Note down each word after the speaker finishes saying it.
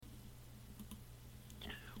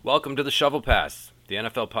Welcome to the Shovel Pass, the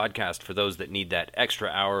NFL podcast for those that need that extra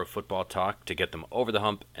hour of football talk to get them over the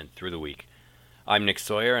hump and through the week. I'm Nick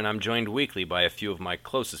Sawyer, and I'm joined weekly by a few of my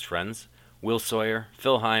closest friends, Will Sawyer,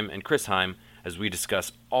 Phil Heim, and Chris Heim, as we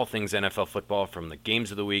discuss all things NFL football from the games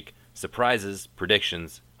of the week, surprises,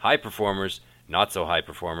 predictions, high performers, not so high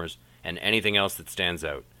performers, and anything else that stands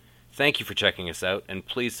out. Thank you for checking us out, and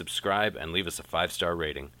please subscribe and leave us a 5-star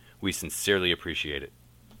rating. We sincerely appreciate it.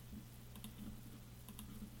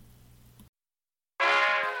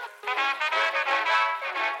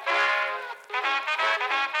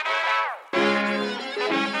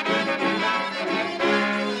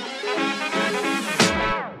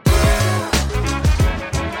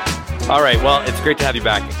 All right, well, it's great to have you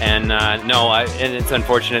back. And and it's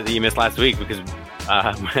unfortunate that you missed last week because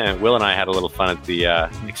Will and I had a little fun at the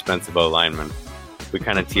expense of O-linemen. We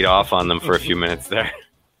kind of teed off on them for a few minutes there.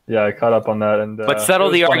 Yeah, I caught up on that. But settle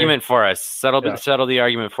the argument for us. Settle the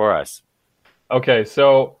argument for us. Okay,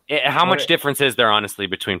 so... How much difference is there, honestly,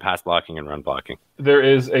 between pass blocking and run blocking? There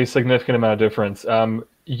is a significant amount of difference.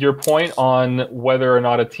 Your point on whether or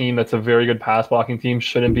not a team that's a very good pass blocking team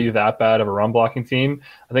shouldn't be that bad of a run blocking team,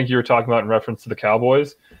 I think you were talking about in reference to the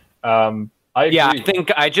Cowboys. I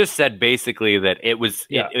think I just said basically that it was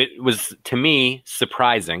to me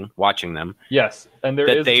surprising watching them. Yes, and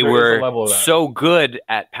they were so good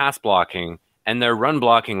at pass blocking and their run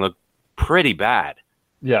blocking looked pretty bad.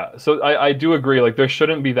 Yeah, so I do agree. Like, there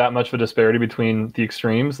shouldn't be that much of a disparity between the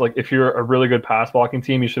extremes. Like, if you're a really good pass blocking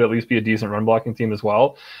team, you should at least be a decent run blocking team as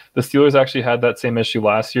well. The Steelers actually had that same issue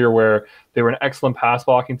last year where they were an excellent pass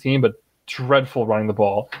blocking team, but dreadful running the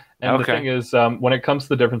ball. And The thing is, when it comes to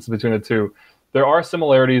the differences between the two, there are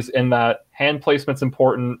similarities in that hand placement's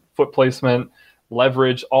important, foot placement,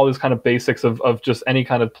 leverage, all these kind of basics of just any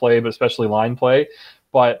kind of play, but especially line play.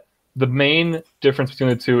 But the main difference between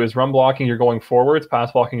the two is run blocking, you're going forwards, pass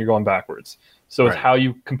blocking, you're going backwards. So It's how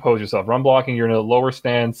you compose yourself. Run blocking, you're in a lower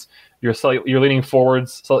stance, you're leaning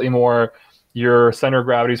forwards slightly more, your center of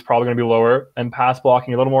gravity is probably going to be lower, and pass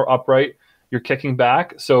blocking, you're a little more upright, you're kicking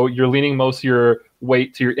back, so you're leaning most of your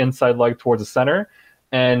weight to your inside leg towards the center,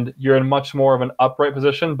 and you're in much more of an upright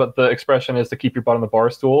position, but the expression is to keep your butt on the bar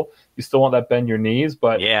stool. You still want that bend your knees,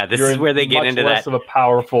 but this is where they get into less of a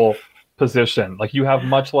powerful position. Like, you have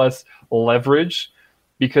much less leverage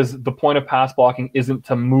because the point of pass blocking isn't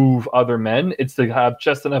to move other men, it's to have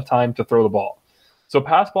just enough time to throw the ball. So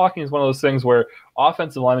pass blocking is one of those things where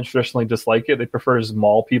offensive linemen traditionally dislike it. They prefer to just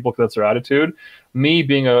maul people because that's their attitude. Me,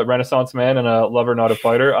 being a Renaissance man and a lover, not a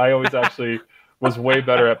fighter, I always actually was way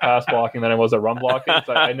better at pass blocking than I was at run blocking.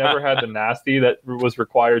 So I never had the nasty that was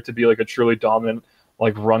required to be like a truly dominant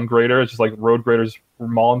run grader. It's just like road graders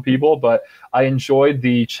mauling people, but I enjoyed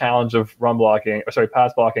the challenge of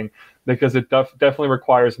pass blocking, because it definitely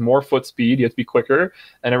requires more foot speed. You have to be quicker,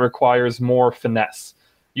 and it requires more finesse.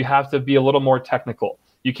 You have to be a little more technical.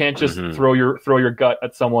 You can't just throw your gut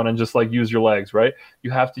at someone and just use your legs, right? You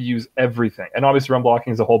have to use everything. And obviously run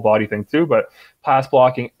blocking is a whole body thing too, but pass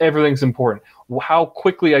blocking, everything's important. How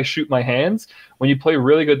quickly I shoot my hands. When you play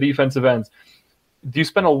really good defensive ends, do you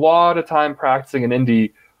spend a lot of time practicing in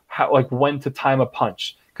Indy when to time a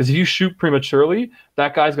punch? Because if you shoot prematurely,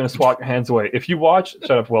 that guy's going to swat your hands away. If you watch,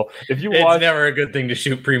 shut up, Will. It's never a good thing to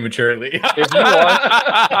shoot prematurely. If you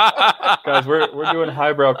watch, guys, we're doing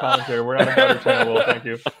highbrow commentary. We're not a better channel, Will. Thank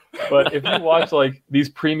you. But if you watch these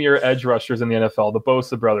premier edge rushers in the NFL, the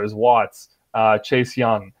Bosa brothers, Watts, Chase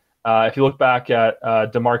Young, if you look back at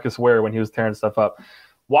DeMarcus Ware when he was tearing stuff up,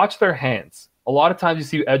 watch their hands. A lot of times you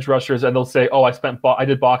see edge rushers and they'll say, "Oh, I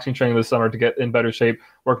did boxing training this summer to get in better shape,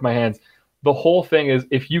 work my hands." The whole thing is,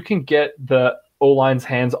 if you can get the O-line's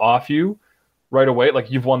hands off you right away,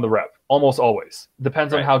 you've won the rep. Almost always.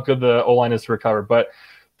 Depends on how good the O-line is to recover. But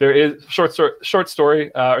there is long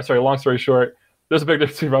story short, there's a big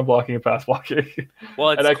difference between run blocking and pass blocking.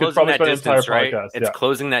 Well, it's closing that distance, right? It's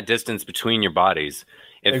closing that distance between your bodies.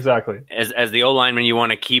 Exactly. As the O-lineman, you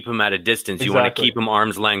want to keep him at a distance. You want to keep him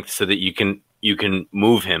arm's length so that you can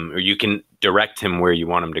move him, or you can direct him where you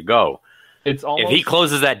want him to go. If he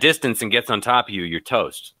closes that distance and gets on top of you, you're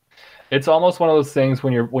toast. It's almost one of those things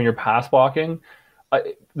when you're pass blocking.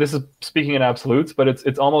 This is speaking in absolutes, but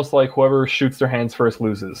it's almost like whoever shoots their hands first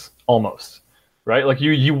loses. Almost, right?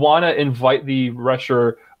 You want to invite the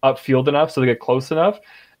rusher upfield enough so they get close enough.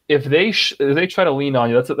 If they try to lean on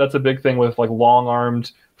you, that's a big thing with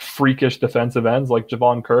long-armed, freakish defensive ends like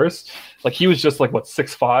Javon Curse. He was just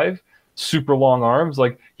 6'5". Super long arms.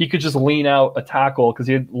 He could just lean out a tackle because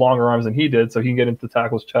he had longer arms than he did, so he can get into the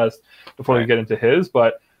tackle's chest before he get into his.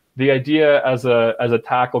 But the idea as a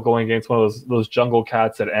tackle going against one of those jungle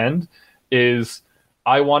cats at end is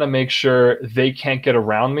I want to make sure they can't get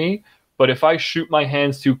around me. But if I shoot my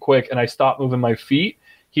hands too quick and I stop moving my feet,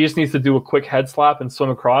 he just needs to do a quick head slap and swim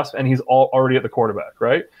across, and he's already at the quarterback,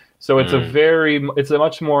 right? So it's a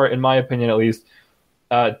much more, in my opinion at least,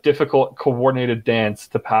 difficult coordinated dance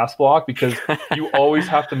to pass block because you always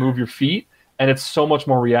have to move your feet, and it's so much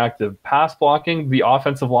more reactive. Pass blocking, the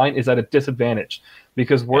offensive line is at a disadvantage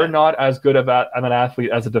because we're not as good of an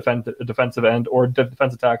athlete as a defensive end or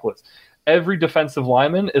defensive tackle is. Every defensive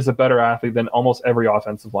lineman is a better athlete than almost every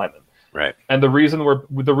offensive lineman. Right. And the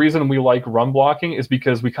reason we like run blocking is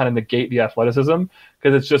because we kind of negate the athleticism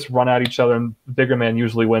because it's just run at each other and bigger man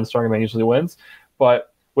usually wins, stronger man usually wins.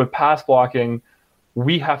 But with pass blocking,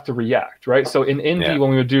 we have to react, right? So in Indy, when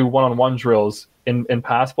we would do one-on-one drills in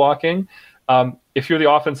pass blocking, if you're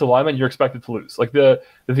the offensive lineman, you're expected to lose. Like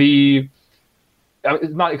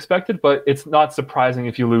it's not expected, but it's not surprising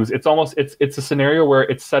if you lose. It's a scenario where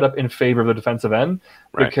it's set up in favor of the defensive end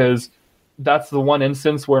because that's the one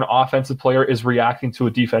instance where an offensive player is reacting to a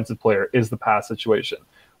defensive player is the pass situation.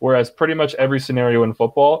 Whereas pretty much every scenario in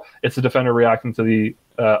football, it's the defender reacting to the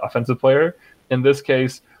offensive player. In this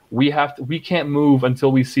case, we can't move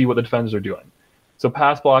until we see what the defenders are doing. So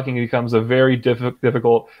pass blocking becomes a very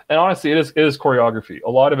difficult, and honestly, it is choreography. A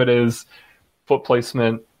lot of it is foot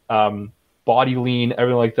placement, body lean,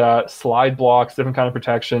 everything like that, slide blocks, different kind of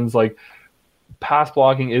protections. Like pass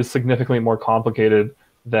blocking is significantly more complicated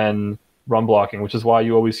than run blocking, which is why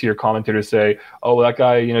you always hear commentators say, "Oh, that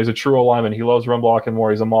guy, he's a true lineman. He loves run blocking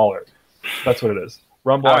more. He's a mauler." That's what it is.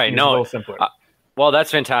 Run blocking is a little simpler. Well,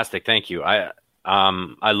 that's fantastic. Thank you. I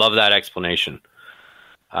love that explanation.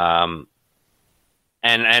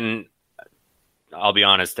 And I'll be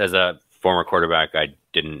honest, as a former quarterback, I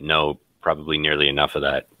didn't know probably nearly enough of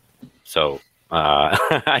that. So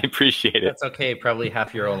I appreciate it. That's okay. Probably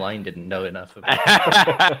half your O-line didn't know enough about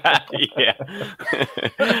it. Yeah.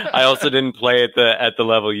 I also didn't play at the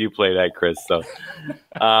level you played at, Chris. So,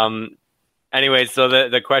 anyway, so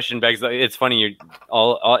the question begs. It's funny.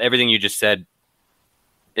 Everything you just said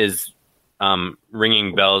is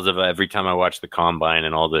ringing bells of every time I watch the combine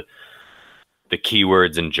and all the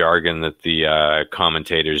keywords and jargon that the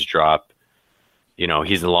commentators drop.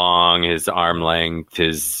 He's long, his arm length,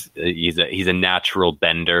 he's a natural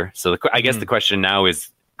bender. So I guess the question now is,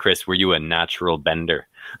 Chris, were you a natural bender?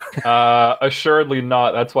 Assuredly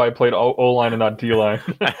not. That's why I played O-line and not D-line.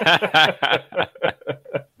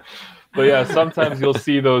 But yeah, sometimes you'll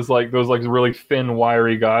see those really thin,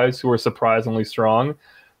 wiry guys who are surprisingly strong,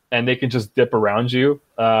 and they can just dip around you.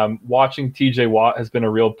 Watching TJ Watt has been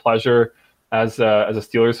a real pleasure as a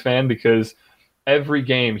Steelers fan because every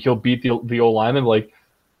game he'll beat the O-lineman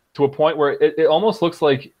to a point where it almost looks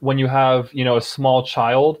like when you have a small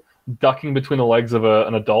child ducking between the legs of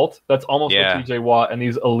an adult. That's almost what TJ Watt and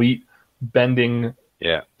these elite bending,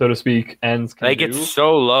 so to speak, ends can do. They get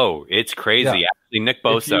so low, it's crazy. Actually, Nick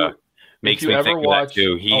Bosa makes me think of that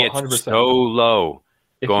too. He gets 100%. So low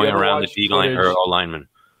going around the D-line or O-lineman.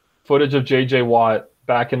 Footage of JJ Watt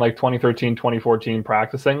back in 2013, 2014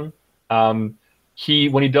 practicing.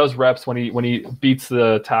 When he does reps, when he beats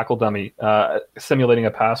the tackle dummy, simulating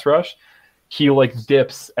a pass rush, he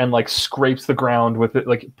dips and scrapes the ground with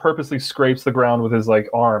it, purposely scrapes the ground with his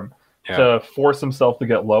arm to force himself to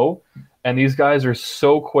get low. And these guys are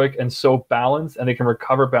so quick and so balanced, and they can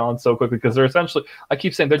recover balance so quickly because they're essentially, I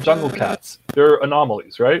keep saying, they're jungle cats. They're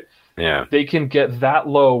anomalies, right? Yeah. They can get that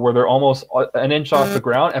low where they're almost an inch off the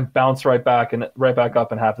ground and bounce right back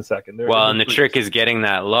up in half a second. And the trick is getting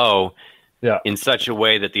that low. Yeah. In such a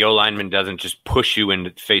way that the O-lineman doesn't just push you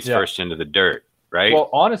face first into the dirt, right? Well,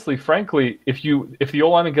 honestly, frankly, if the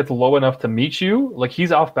O-lineman gets low enough to meet you,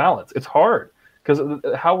 he's off balance. It's hard because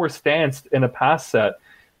how we're stanced in a pass set,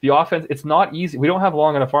 the offense, it's not easy. We don't have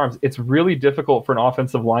long enough arms. It's really difficult for an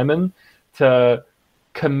offensive lineman to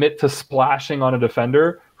commit to splashing on a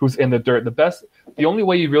defender who's in the dirt. The only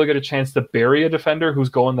way you really get a chance to bury a defender who's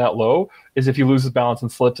going that low is if he loses balance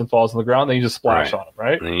and slips and falls on the ground, then you just splash on him,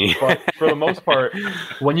 right? But for the most part,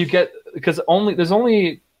 when you get this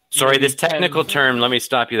technical term, let me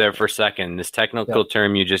stop you there for a second. This technical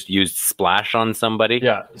term you just used, splash on somebody.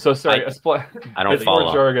 Yeah. So sorry, I don't follow.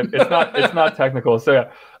 More jargon. It's not technical. So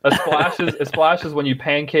yeah, a splash is when you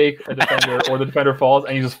pancake a defender or the defender falls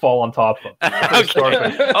and you just fall on top of them.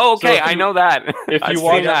 Okay. Oh, okay. So I know that.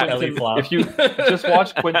 If you just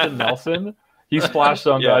watch Quentin Nelson, he splashed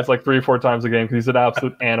on guys 3 or 4 times a game because he's an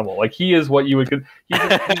absolute animal. He is what you would.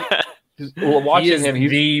 Watching him, he's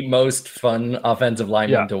the most fun offensive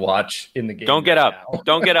lineman to watch in the game. Don't get up.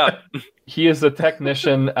 Don't get up. He is a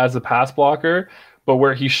technician as a pass blocker, but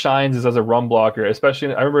where he shines is as a run blocker.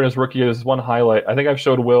 Especially, I remember in his rookie year, there's one highlight. I think I've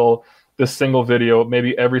showed Will this single video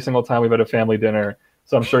maybe every single time we've had a family dinner.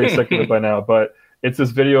 So I'm sure he's sick of it by now. But it's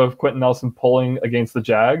this video of Quentin Nelson pulling against the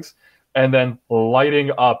Jags and then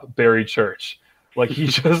lighting up Barry Church. Like he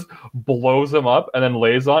just blows him up and then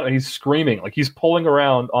lays on, and he's screaming. Like he's pulling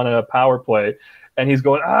around on a power play, and he's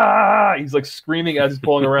going, ah! He's like screaming as he's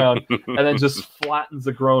pulling around, and then just flattens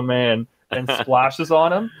a grown man and splashes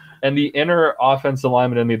on him. And the inner offensive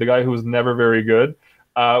lineman in me, the guy who was never very good,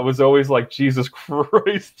 was always like, Jesus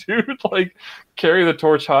Christ, dude! Like, carry the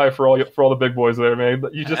torch high for all the big boys there, man.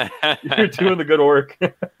 You're doing the good work.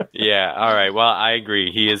 Yeah. All right. Well, I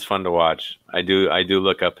agree. He is fun to watch. I do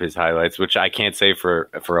look up his highlights, which I can't say for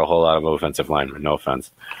a whole lot of offensive linemen. No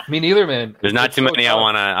offense. Me neither, man. There's not too many. Tough.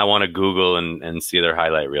 I want to Google and see their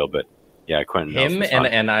highlight reel, but yeah, Quentin Him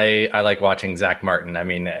and I like watching Zach Martin. I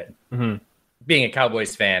mean, being a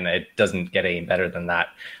Cowboys fan, it doesn't get any better than that.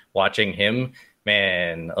 Watching him,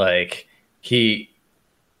 man, like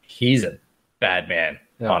he's a bad man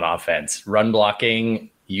on offense. Run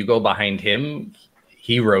blocking, you go behind him,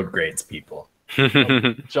 he road grades people.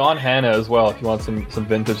 John Hanna as well, if you want some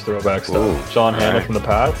vintage throwback stuff. John Hanna from the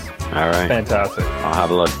Pats. All right. Fantastic. I'll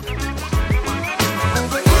have a look.